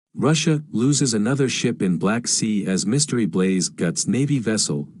Russia loses another ship in Black Sea as mystery blaze guts Navy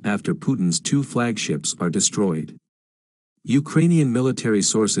vessel after Putin's 2 flagships are destroyed. Ukrainian military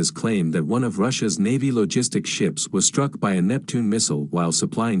sources claim that one of Russia's Navy logistic ships was struck by a Neptune missile while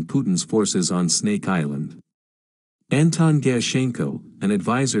supplying Putin's forces on Snake Island. Anton Gerashchenko, an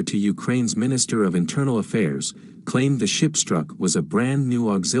advisor to Ukraine's Minister of Internal Affairs, claimed the ship struck was a brand new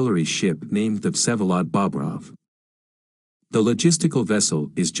auxiliary ship named the Vsevolod Bobrov. The logistical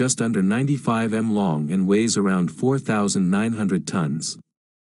vessel is just under 95 m long and weighs around 4,900 tons.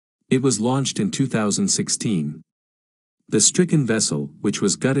 It was launched in 2016. The stricken vessel, which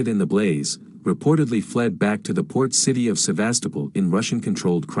was gutted in the blaze, reportedly fled back to the port city of Sevastopol in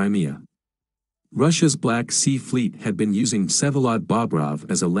Russian-controlled Crimea. Russia's Black Sea Fleet had been using Vsevolod Bobrov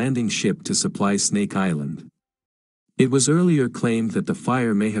as a landing ship to supply Snake Island. It was earlier claimed that the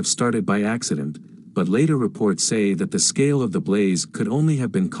fire may have started by accident, but later reports say that the scale of the blaze could only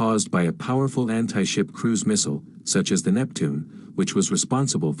have been caused by a powerful anti-ship cruise missile, such as the Neptune, which was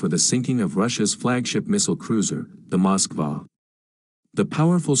responsible for the sinking of Russia's flagship missile cruiser, the Moskva. The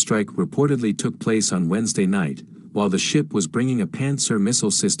powerful strike reportedly took place on Wednesday night, while the ship was bringing a Panzer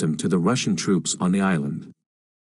missile system to the Russian troops on the island.